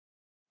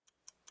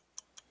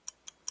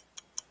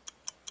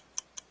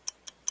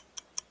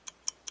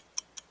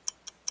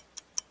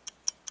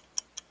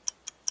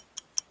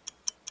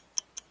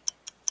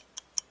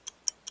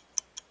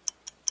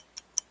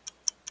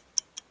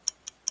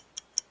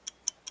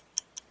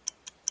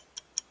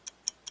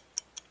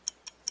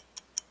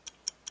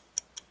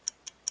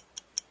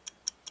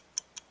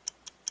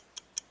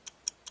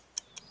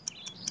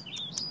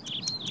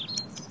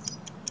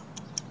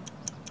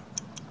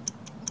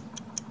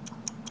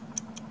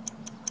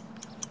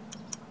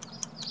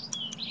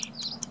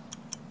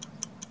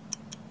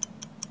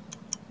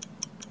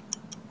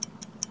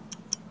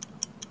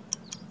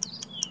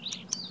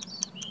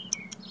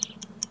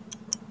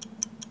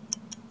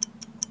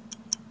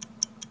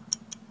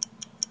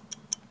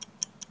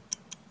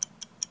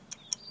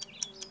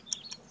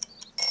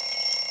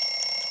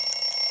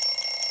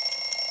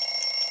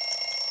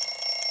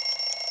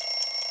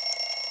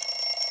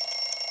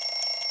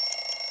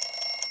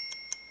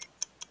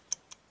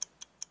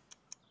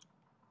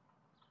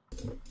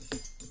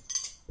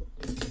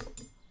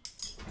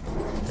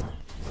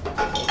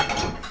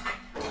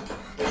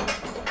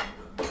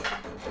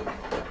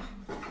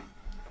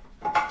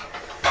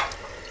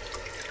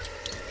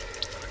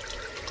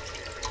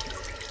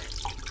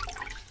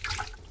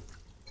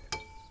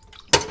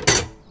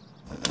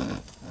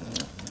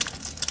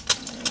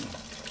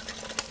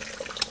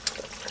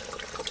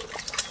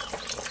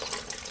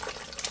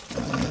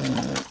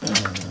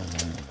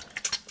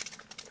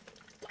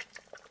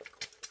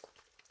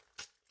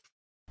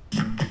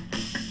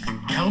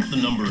Count the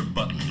number of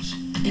buttons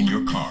in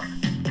your car.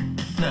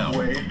 Now,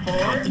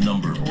 count the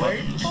number of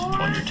buttons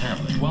on your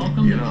tablet.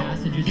 Welcome to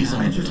Passages.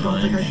 Isn't it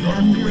time the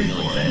automobile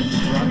advanced?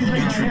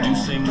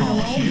 Introducing Q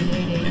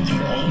in the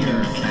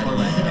all-new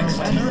Cadillac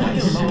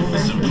XTS. The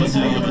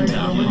simplicity of a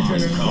tablet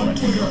has come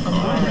to your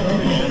car. The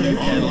all-new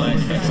Cadillac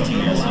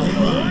XTS has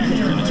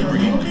arrived, and it's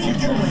bringing the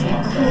future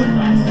forward.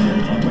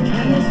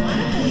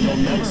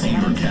 See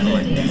your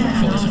Cadillac dealer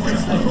for this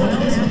attractive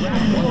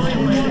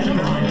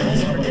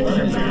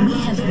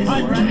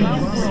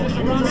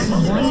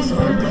One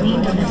for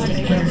clean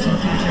domestic air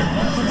temperature.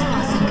 It's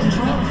also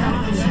controlled how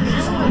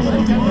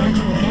unleaded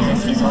natural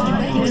gas is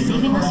already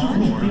saving us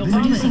money,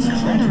 producing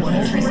cleaner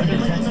electricity,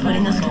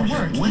 putting us to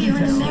work here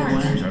in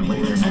America,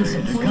 and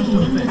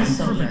supporting wind and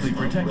solar.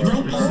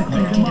 Though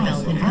energy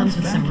development comes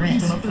with some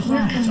risk,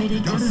 we're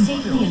committed to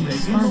safely and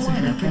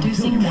responsibly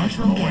producing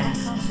natural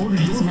gas.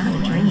 It's not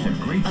a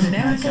dream.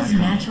 America's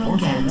natural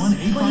gas,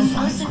 putting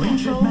us in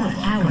control of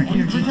our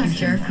energy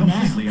future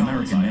now.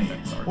 American made.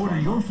 Order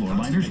your floor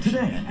liners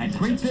today at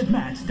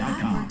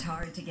GreatFitMats.com. I've worked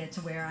hard to get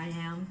to where I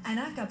am, and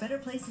I've got better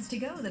places to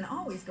go than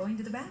always going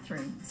to the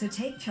bathroom. So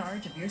take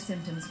charge of your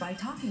symptoms by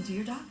talking to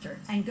your doctor,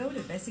 and go to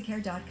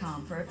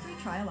Vesicare.com for a free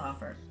trial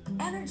offer.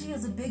 Energy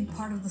is a big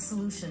part of the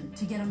solution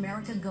to get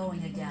America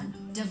going again.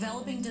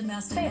 Developing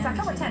domestic Hey, it's energy.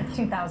 October 10th,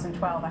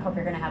 2012. I hope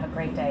you're going to have a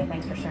great day.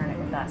 Thanks for sharing it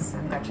with us.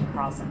 I'm Gretchen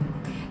Carlson.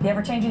 The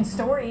ever-changing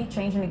story,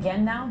 changing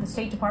again now. The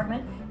State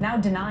Department now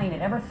denying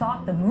it ever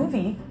thought the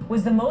movie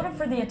was the motive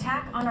for the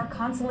attack on our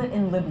consulate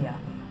in Libya.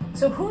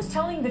 So who's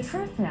telling the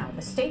truth now?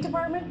 The State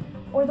Department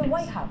or the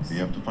White House? You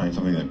have to find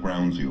something that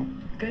grounds you.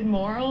 Good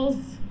morals,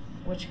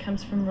 which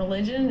comes from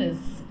religion, is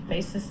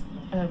basis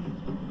of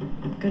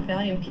good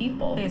value in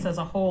people. States as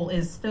a whole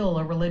is still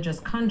a religious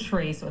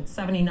country, so it's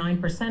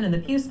 79%. And the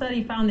Pew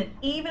study found that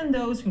even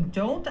those who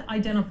don't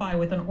identify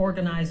with an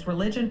organized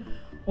religion,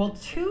 well,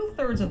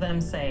 2/3 of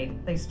them say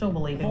they still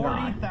believe in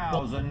God.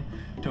 40,000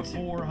 to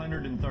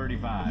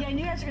 435. Yeah, and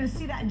you guys are going to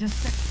see that in just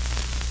 6